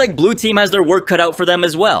 but looks like blue team has their work cut out for them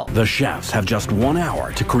as well. The chefs have just 1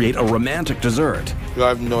 hour to create a romantic dessert. I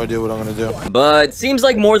have no idea what I'm gonna do. But seems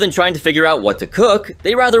like more than trying to figure out what to cook,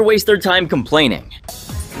 they rather waste their time complaining.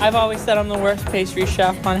 I've always said I'm the worst pastry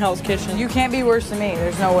chef on Hell's Kitchen. You can't be worse than me.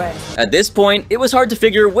 There's no way. At this point, it was hard to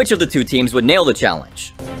figure which of the two teams would nail the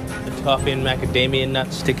challenge. The toffee and macadamia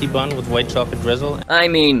nut sticky bun with white chocolate drizzle. I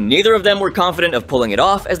mean, neither of them were confident of pulling it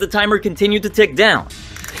off as the timer continued to tick down.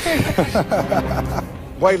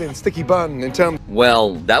 Waylon, sticky bun in terms.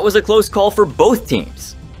 Well, that was a close call for both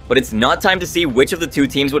teams. But it's not time to see which of the two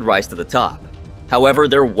teams would rise to the top. However,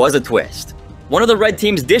 there was a twist. One of the red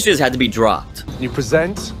team's dishes had to be dropped. You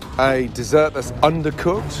present a dessert that's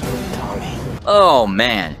undercooked. Oh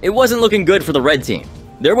man, it wasn't looking good for the red team.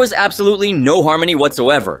 There was absolutely no harmony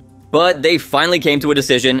whatsoever. But they finally came to a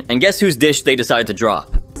decision, and guess whose dish they decided to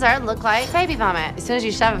drop? Dessert look like baby vomit. As soon as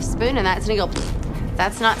you shove a spoon in that, it's gonna go,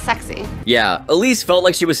 that's not sexy. Yeah, Elise felt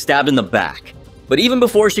like she was stabbed in the back. But even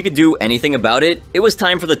before she could do anything about it, it was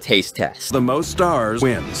time for the taste test. The most stars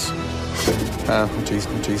wins.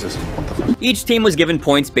 Jesus. What the fuck? Each team was given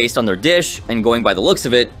points based on their dish, and going by the looks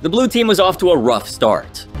of it, the blue team was off to a rough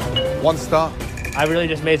start. 1 star. I really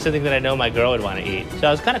just made something that I know my girl would want to eat. So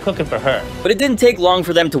I was kind of cooking for her. But it didn't take long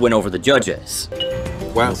for them to win over the judges.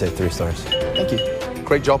 Wow. I'd say 3 stars. Thank you.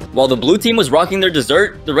 Great job. While the blue team was rocking their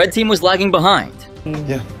dessert, the red team was lagging behind.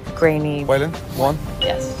 Yeah. Grainy. Waylon, 1.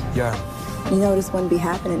 Yes. Yeah. You know this wouldn't be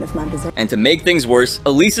happening if my dessert. And to make things worse,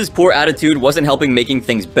 Elise's poor attitude wasn't helping making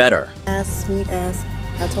things better. Sweet ass,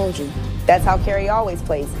 I told you. That's how Carrie always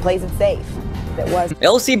plays it safe. It was.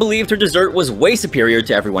 Elsie believed her dessert was way superior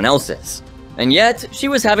to everyone else's. And yet, she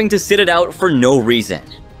was having to sit it out for no reason.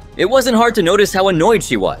 It wasn't hard to notice how annoyed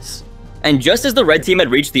she was. And just as the red team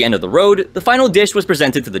had reached the end of the road, the final dish was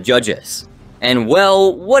presented to the judges. And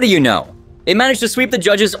well, what do you know? It managed to sweep the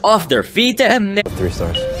judges off their feet and 3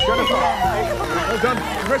 stars. Well done.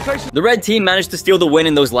 Congratulations. the red team managed to steal the win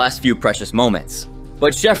in those last few precious moments.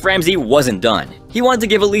 But Chef Ramsay wasn't done. He wanted to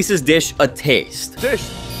give Elise's dish a taste.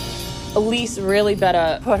 Elise really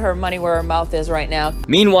better put her money where her mouth is right now.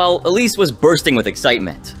 Meanwhile, Elise was bursting with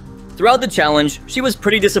excitement. Throughout the challenge, she was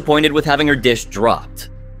pretty disappointed with having her dish dropped.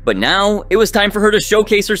 But now, it was time for her to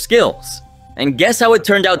showcase her skills. And guess how it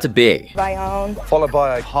turned out to be? Followed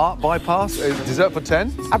by a heart bypass, a dessert for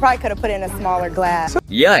 10. I probably could have put in a smaller glass.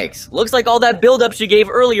 Yikes, looks like all that buildup she gave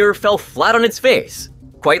earlier fell flat on its face.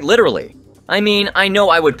 Quite literally. I mean, I know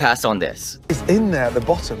I would pass on this. It's in there at the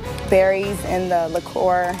bottom. Berries and the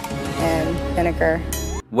liqueur and vinegar.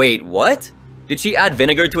 Wait, what? Did she add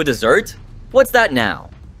vinegar to a dessert? What's that now?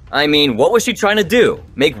 I mean, what was she trying to do?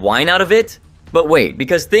 Make wine out of it? But wait,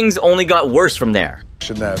 because things only got worse from there.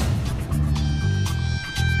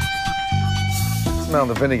 Smell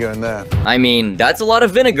the vinegar in there. I mean, that's a lot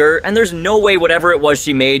of vinegar, and there's no way whatever it was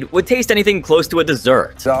she made would taste anything close to a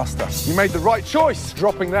dessert. Disaster. You made the right choice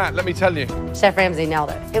dropping that, let me tell you. Chef Ramsay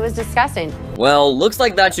nailed it. It was disgusting. Well, looks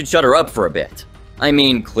like that should shut her up for a bit. I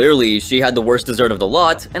mean, clearly she had the worst dessert of the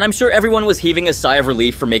lot, and I'm sure everyone was heaving a sigh of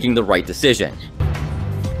relief for making the right decision.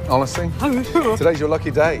 Honestly, today's your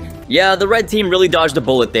lucky day. Yeah, the red team really dodged a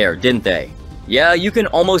bullet there, didn't they? Yeah, you can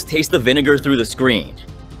almost taste the vinegar through the screen.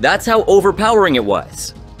 That's how overpowering it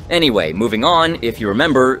was. Anyway, moving on, if you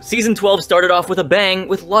remember, season 12 started off with a bang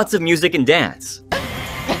with lots of music and dance.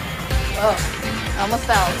 Oh, almost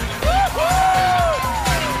fell.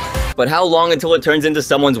 But how long until it turns into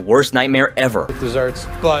someone's worst nightmare ever? Desserts,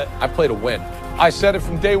 but I play to win. I said it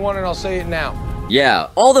from day one and I'll say it now. Yeah,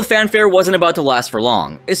 all the fanfare wasn't about to last for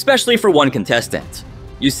long, especially for one contestant.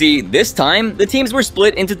 You see, this time, the teams were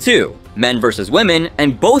split into two, men versus women,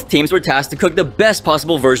 and both teams were tasked to cook the best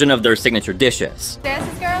possible version of their signature dishes.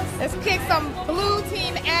 Dances, girls, let's kick some blue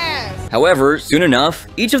team ass. However, soon enough,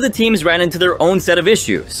 each of the teams ran into their own set of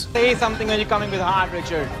issues. Say something when you're coming with heart,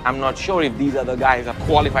 Richard. I'm not sure if these other guys are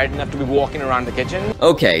qualified enough to be walking around the kitchen.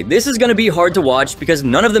 Okay, this is gonna be hard to watch because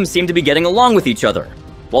none of them seem to be getting along with each other.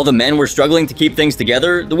 While the men were struggling to keep things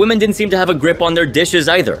together, the women didn't seem to have a grip on their dishes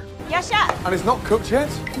either. Yes, chef. And it's not cooked yet?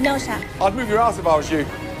 No, chef. I'd move your ass if I was you.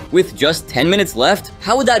 With just 10 minutes left,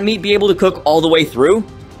 how would that meat be able to cook all the way through?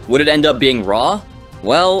 Would it end up being raw?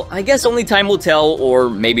 Well, I guess only time will tell, or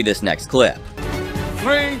maybe this next clip.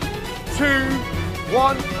 3, 2,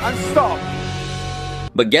 1, and stop.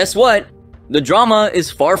 But guess what? The drama is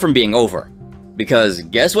far from being over. Because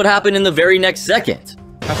guess what happened in the very next second?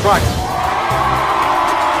 That's right.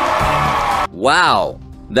 Wow,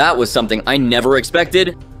 that was something I never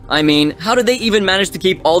expected. I mean, how did they even manage to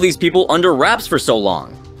keep all these people under wraps for so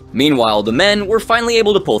long? Meanwhile, the men were finally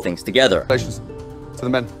able to pull things together. Congratulations to the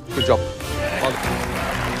men. Good job.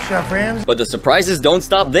 Chef Ramsay. But the surprises don't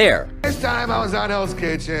stop there. This time I was on Hell's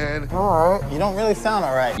Kitchen. Alright, you don't really sound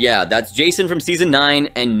alright. Yeah, that's Jason from season 9,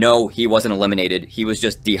 and no, he wasn't eliminated. He was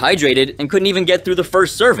just dehydrated and couldn't even get through the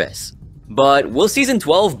first service. But will season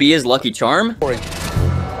 12 be his lucky charm?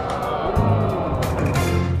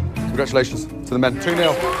 Congratulations to the men.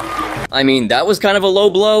 2-0. I mean, that was kind of a low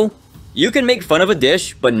blow. You can make fun of a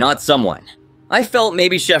dish, but not someone. I felt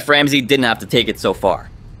maybe Chef Ramsay didn't have to take it so far.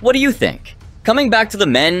 What do you think? Coming back to the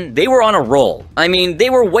men, they were on a roll. I mean, they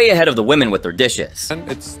were way ahead of the women with their dishes. And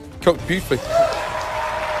it's cooked beautifully.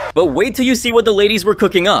 But wait till you see what the ladies were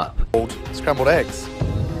cooking up. Scrambled eggs.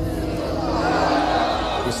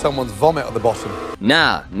 With someone's vomit at the bottom.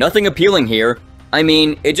 Nah, nothing appealing here. I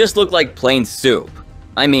mean, it just looked like plain soup.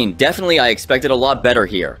 I mean, definitely I expected a lot better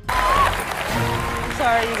here.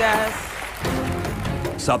 Sorry, you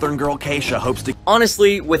guys. Southern girl Keisha hopes to...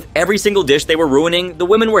 Honestly, with every single dish they were ruining, the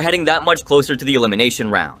women were heading that much closer to the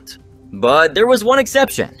elimination round. But there was one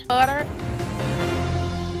exception. Butter.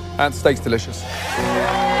 And steak's delicious.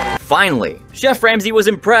 Finally, Chef Ramsay was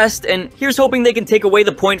impressed, and here's hoping they can take away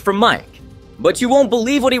the point from Mike. But you won't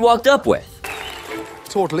believe what he walked up with.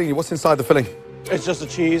 Tortellini, what's inside the filling? It's just a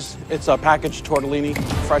cheese. It's a packaged tortellini,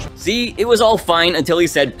 fresh. See, it was all fine until he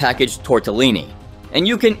said packaged tortellini. And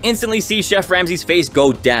you can instantly see Chef Ramsay's face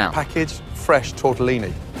go down. Packaged fresh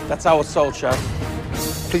tortellini. That's how it's sold, chef.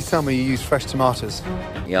 Please tell me you use fresh tomatoes.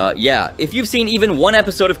 Yeah, if you've seen even one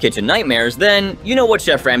episode of Kitchen Nightmares, then you know what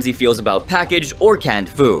Chef Ramsay feels about packaged or canned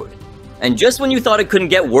food. And just when you thought it couldn't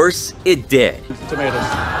get worse, it did. Tomatoes.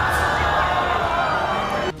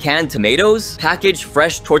 Canned tomatoes, packaged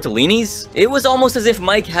fresh tortellinis. It was almost as if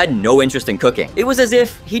Mike had no interest in cooking. It was as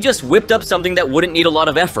if he just whipped up something that wouldn't need a lot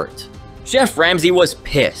of effort. Chef Ramsay was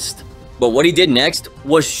pissed, but what he did next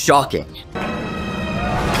was shocking.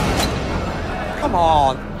 Come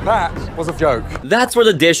on, that was a joke. That's where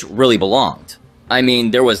the dish really belonged. I mean,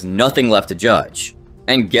 there was nothing left to judge.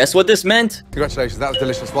 And guess what this meant? Congratulations, that was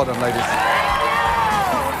delicious. Well done, ladies.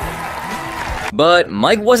 But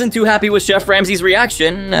Mike wasn't too happy with Chef Ramsay's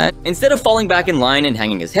reaction. Instead of falling back in line and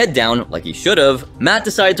hanging his head down like he should have, Matt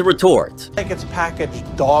decided to retort. Like it's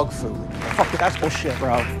packaged dog food. Fuck, that's bullshit,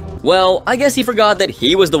 bro. Well, I guess he forgot that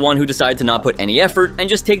he was the one who decided to not put any effort and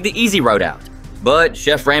just take the easy route out. But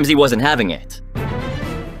Chef Ramsay wasn't having it.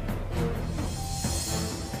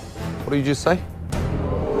 What did you just say?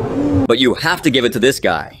 But you have to give it to this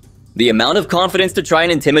guy. The amount of confidence to try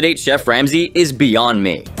and intimidate Chef Ramsay is beyond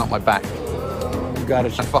me. Not my back. You got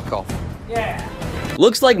it. And fuck off. Yeah.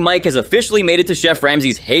 Looks like Mike has officially made it to Chef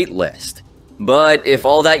Ramsay's hate list. But if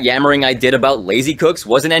all that yammering I did about lazy cooks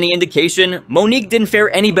wasn't any indication, Monique didn't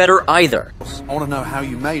fare any better either. I want to know how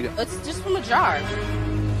you made it. It's just from a jar.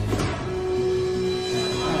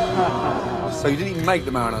 So you didn't even make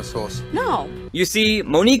the marinara sauce? No. You see,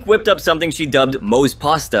 Monique whipped up something she dubbed Moe's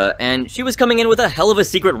Pasta, and she was coming in with a hell of a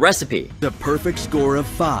secret recipe. The perfect score of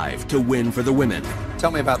 5 to win for the women.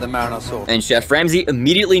 Tell me about the marinara sauce. And Chef Ramsay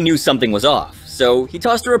immediately knew something was off, so he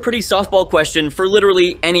tossed her a pretty softball question for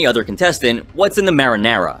literally any other contestant: what's in the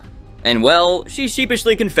marinara? And well, she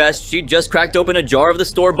sheepishly confessed she'd just cracked open a jar of the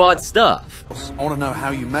store-bought stuff. I want to know how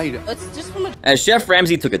you made it. It's just from a... As Chef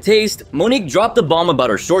Ramsay took a taste, Monique dropped the bomb about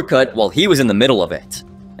her shortcut while he was in the middle of it.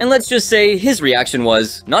 And let's just say his reaction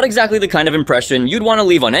was not exactly the kind of impression you'd want to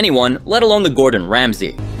leave on anyone, let alone the Gordon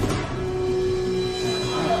Ramsay.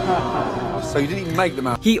 So you didn't even make them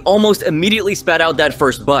out. He almost immediately spat out that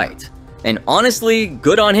first bite. And honestly,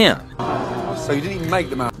 good on him. So you didn't even make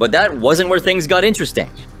them out. But that wasn't where things got interesting.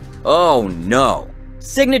 Oh no.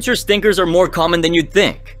 Signature stinkers are more common than you'd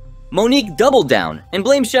think. Monique doubled down and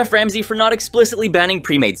blamed Chef Ramsay for not explicitly banning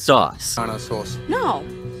pre-made sauce. No sauce. No,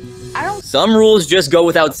 I don't. Some rules just go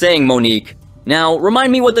without saying, Monique. Now,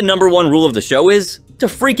 remind me what the #1 rule of the show is? To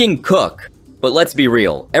freaking cook. But let's be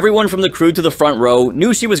real, everyone from the crew to the front row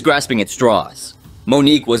knew she was grasping at straws.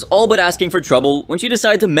 Monique was all but asking for trouble when she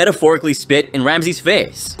decided to metaphorically spit in Ramsay's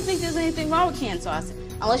face. I don't think there's anything wrong with canned sauce.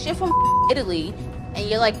 Unless you're from Italy and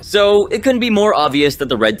you're like... So, it couldn't be more obvious that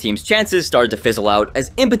the red team's chances started to fizzle out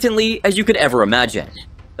as impotently as you could ever imagine.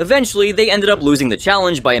 Eventually, they ended up losing the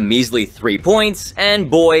challenge by a measly 3 points, and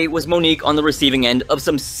boy, was Monique on the receiving end of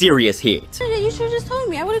some serious heat. You should have just told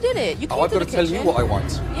me, I would have did it. You came I've to got the to tell you kitchen. what I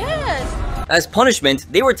want. Yes. As punishment,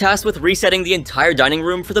 they were tasked with resetting the entire dining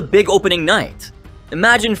room for the big opening night.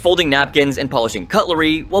 Imagine folding napkins and polishing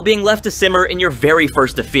cutlery while being left to simmer in your very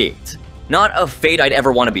first defeat. Not a fate I'd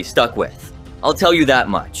ever want to be stuck with. I'll tell you that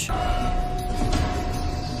much.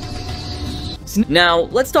 Now,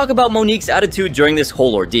 let's talk about Monique's attitude during this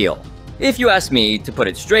whole ordeal. If you ask me, to put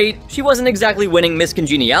it straight, she wasn't exactly winning Miss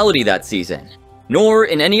Congeniality that season. Nor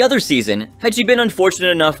in any other season had she been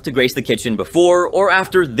unfortunate enough to grace the kitchen before or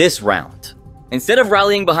after this round. Instead of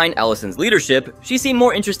rallying behind Allison's leadership, she seemed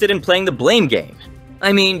more interested in playing the blame game.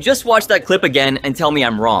 I mean, just watch that clip again and tell me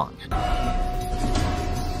I'm wrong.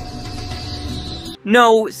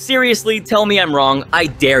 No, seriously, tell me I'm wrong, I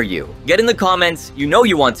dare you. Get in the comments, you know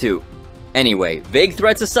you want to. Anyway, vague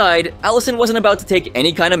threats aside, Allison wasn't about to take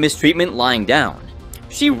any kind of mistreatment lying down.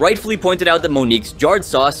 She rightfully pointed out that Monique's jarred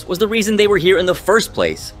sauce was the reason they were here in the first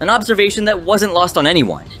place, an observation that wasn't lost on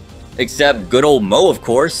anyone. Except good old Mo, of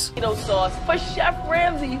course. Tomato sauce for Chef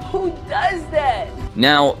Ramsay. Who does that?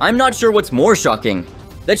 Now, I'm not sure what's more shocking,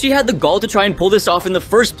 that she had the gall to try and pull this off in the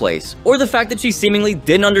first place, or the fact that she seemingly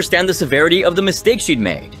didn't understand the severity of the mistake she'd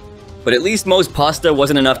made. But at least Mo's pasta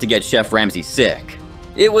wasn't enough to get Chef Ramsay sick.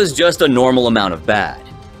 It was just a normal amount of bad.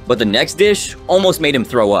 But the next dish almost made him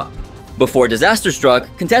throw up. Before disaster struck,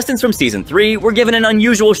 contestants from Season 3 were given an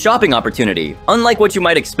unusual shopping opportunity, unlike what you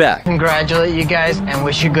might expect. Congratulate you guys and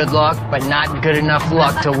wish you good luck, but not good enough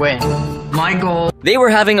luck to win. My goal... They were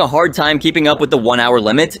having a hard time keeping up with the 1-hour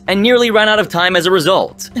limit and nearly ran out of time as a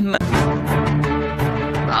result.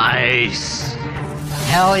 Nice.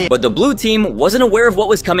 Hell yeah. But the blue team wasn't aware of what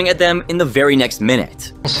was coming at them in the very next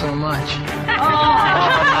minute. So much.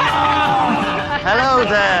 Hello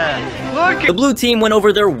there. Look. The blue team went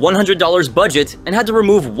over their $100 budget and had to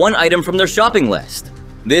remove one item from their shopping list.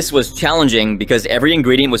 This was challenging because every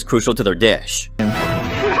ingredient was crucial to their dish.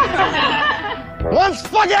 One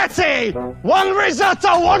spaghetti, one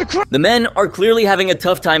risotto, one... The men are clearly having a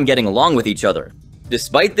tough time getting along with each other.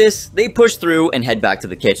 Despite this, they push through and head back to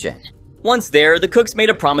the kitchen. Once there, the cooks made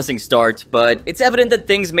a promising start, but it's evident that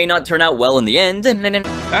things may not turn out well in the end.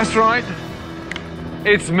 That's right.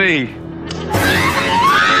 It's me.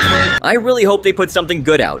 I really hope they put something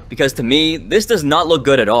good out, because to me, this does not look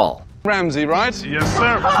good at all. Ramsay, right? Yes,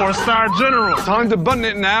 sir. 4-star general. Time to button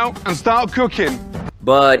it now and start cooking.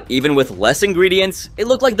 But even with less ingredients, it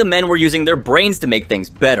looked like the men were using their brains to make things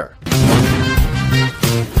better.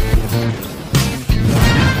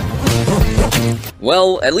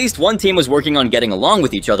 Well, at least one team was working on getting along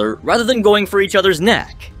with each other rather than going for each other's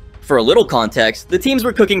neck. For a little context, the teams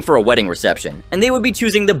were cooking for a wedding reception, and they would be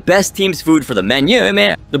choosing the best team's food for the menu.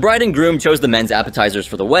 The bride and groom chose the men's appetizers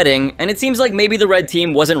for the wedding, and it seems like maybe the red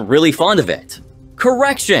team wasn't really fond of it.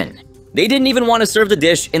 Correction! They didn't even want to serve the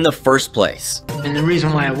dish in the first place. And the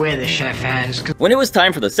reason why I wear the chef hats... When it was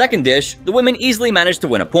time for the second dish, the women easily managed to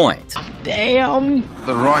win a point. Damn!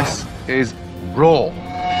 The rice is raw.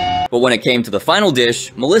 But when it came to the final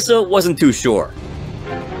dish, Melissa wasn't too sure.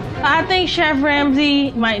 I think Chef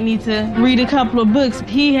Ramsay might need to read a couple of books.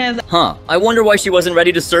 He has... Huh, I wonder why she wasn't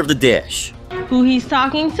ready to serve the dish. Who he's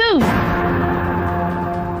talking to.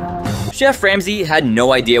 Chef Ramsay had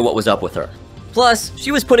no idea what was up with her. Plus,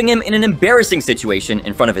 she was putting him in an embarrassing situation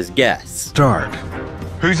in front of his guests. Start.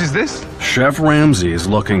 Whose is this? Chef Ramsay is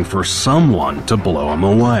looking for someone to blow him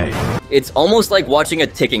away. It's almost like watching a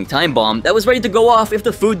ticking time bomb that was ready to go off if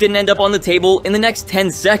the food didn't end up on the table in the next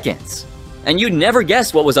 10 seconds. And you'd never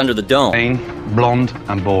guess what was under the dome. Plain, blonde,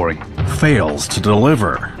 and boring. Fails to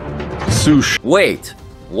deliver. Sushi. Wait,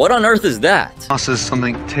 what on earth is that? This is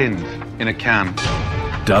something tinned in a can.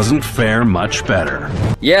 doesn't fare much better.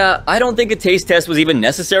 Yeah, I don't think a taste test was even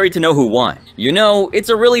necessary to know who won. You know, it's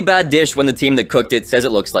a really bad dish when the team that cooked it says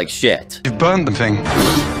it looks like shit. You've burned the thing.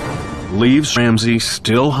 Leaves Ramsay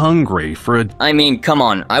still hungry for a... I mean, come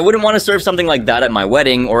on, I wouldn't want to serve something like that at my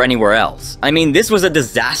wedding or anywhere else. I mean, this was a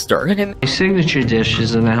disaster. My signature dish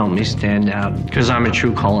is gonna help me stand out, because I'm a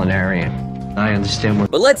true culinarian. I understand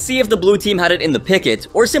what... But let's see if the blue team had it in the picket,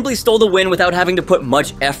 or simply stole the win without having to put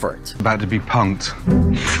much effort. About to be punked.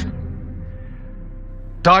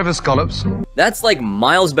 Diver scallops. That's like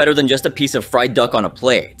miles better than just a piece of fried duck on a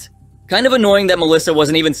plate. Kind of annoying that Melissa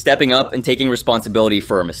wasn't even stepping up and taking responsibility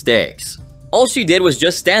for her mistakes. All she did was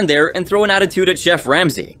just stand there and throw an attitude at Chef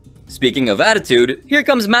Ramsay. Speaking of attitude, here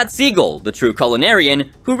comes Matt Siegel, the true culinarian,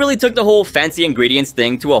 who really took the whole fancy ingredients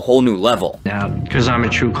thing to a whole new level. Now, because I'm a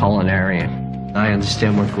true culinarian. I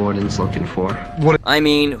understand what Gordon's looking for. I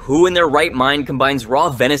mean, who in their right mind combines raw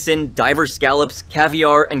venison, diver scallops,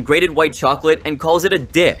 caviar, and grated white chocolate and calls it a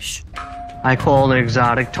dish? I call it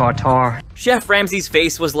exotic tartare. Chef Ramsay's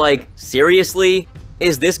face was like, seriously?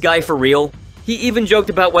 Is this guy for real? He even joked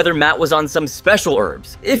about whether Matt was on some special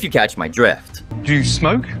herbs, if you catch my drift. Do you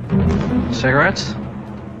smoke? Cigarettes?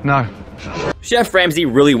 No. Chef Ramsay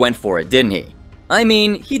really went for it, didn't he? I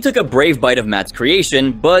mean, he took a brave bite of Matt's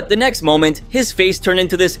creation, but the next moment, his face turned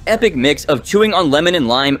into this epic mix of chewing on lemon and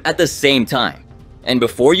lime at the same time. And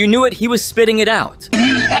before you knew it, he was spitting it out.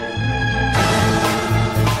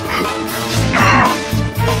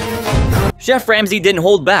 Chef Ramsay didn't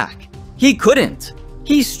hold back. He couldn't.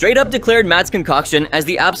 He straight up declared Matt's concoction as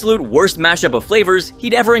the absolute worst mashup of flavors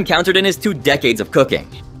he'd ever encountered in his 2 decades of cooking.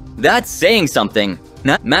 That's saying something.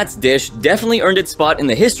 Matt's dish definitely earned its spot in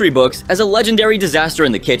the history books as a legendary disaster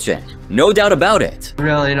in the kitchen. No doubt about it. I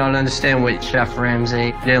really don't understand what Chef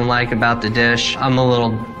Ramsay didn't like about the dish. I'm a little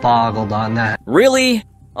boggled on that. Really?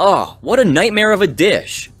 Oh, what a nightmare of a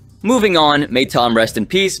dish. Moving on, may Tom rest in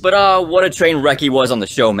peace, but what a train wreck he was on the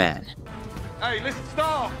show, man. Hey, listen,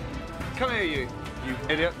 stop! Come here, you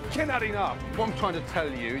idiot. Can't had enough. What I'm trying to tell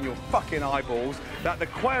you in your fucking eyeballs, that the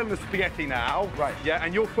quail and the spaghetti now, right? Yeah,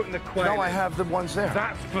 and you're putting the quail No, in. I have the ones there.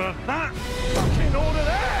 That's for that fucking order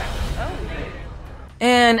there! Oh.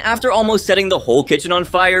 And after almost setting the whole kitchen on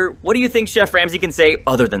fire, what do you think Chef Ramsay can say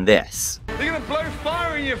other than this? You're gonna blow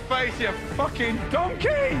fire in your face, you fucking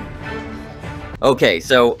donkey! Okay,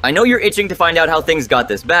 so I know you're itching to find out how things got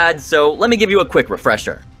this bad, so let me give you a quick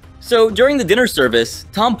refresher. So during the dinner service,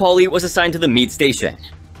 Tom Pauly was assigned to the meat station.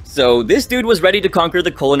 So this dude was ready to conquer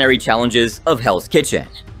the culinary challenges of Hell's Kitchen.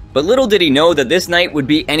 But little did he know that this night would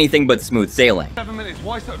be anything but smooth sailing. 7 minutes,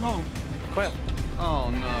 why so long? Quail.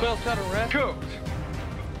 Oh no. Quail's got a rest. Cooked.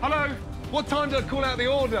 Hello? What time did I call out the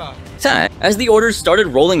order? As the orders started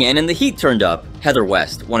rolling in and the heat turned up, Heather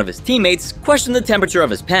West, one of his teammates, questioned the temperature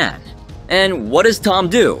of his pan. And what does Tom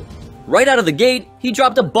do? Right out of the gate, he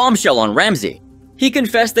dropped a bombshell on Ramsay. He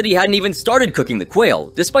confessed that he hadn't even started cooking the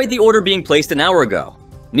quail, despite the order being placed an hour ago.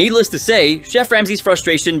 Needless to say, Chef Ramsay's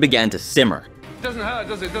frustration began to simmer. It doesn't hurt,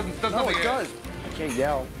 does it? Does no, it does. I can't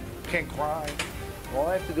yell, can't cry. All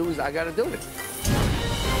I have to do is I gotta do it.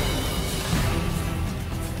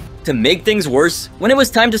 To make things worse, when it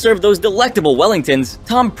was time to serve those delectable Wellingtons,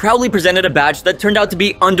 Tom proudly presented a batch that turned out to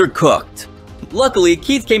be undercooked. Luckily,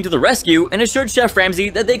 Keith came to the rescue and assured Chef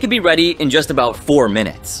Ramsay that they could be ready in just about 4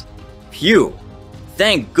 minutes. Phew.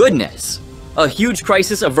 Thank goodness. A huge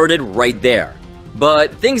crisis averted right there.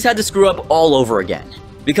 But things had to screw up all over again.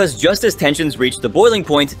 Because just as tensions reached the boiling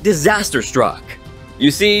point, disaster struck. You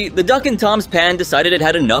see, the duck in Tom's pan decided it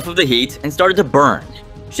had enough of the heat and started to burn.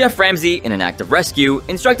 Chef Ramsay, in an act of rescue,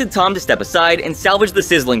 instructed Tom to step aside and salvage the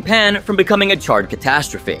sizzling pan from becoming a charred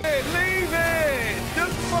catastrophe. Hey, leave it!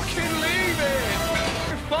 Just fucking leave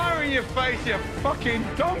it! Fire in your face, you fucking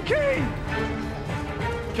donkey!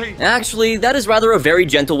 Actually, that is rather a very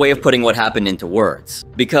gentle way of putting what happened into words,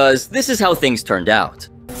 because this is how things turned out.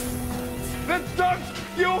 The duck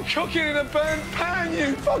you're cooking in a burnt pan,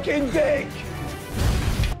 you fucking dick!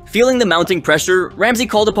 Feeling the mounting pressure, Ramsay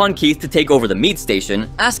called upon Keith to take over the meat station,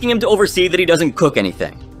 asking him to oversee that he doesn't cook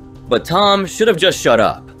anything. But Tom should have just shut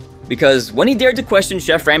up, because when he dared to question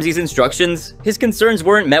Chef Ramsay's instructions, his concerns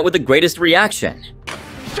weren't met with the greatest reaction.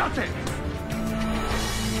 Shut it!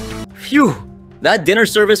 Phew! That dinner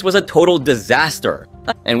service was a total disaster.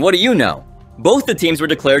 And what do you know? Both the teams were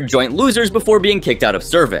declared joint losers before being kicked out of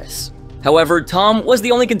service. However, Tom was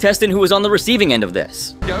the only contestant who was on the receiving end of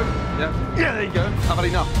this. Go. Yeah, there you go. I've had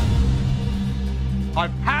enough.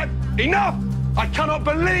 I've had enough! I cannot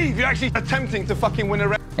believe you're actually attempting to fucking win a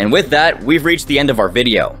race. And with that, we've reached the end of our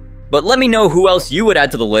video. But let me know who else you would add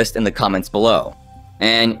to the list in the comments below.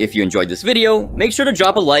 And if you enjoyed this video, make sure to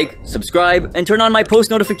drop a like, subscribe, and turn on my post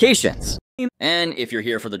notifications. And if you're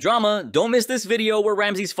here for the drama, don't miss this video where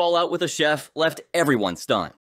Ramsay's fallout with a chef left everyone stunned.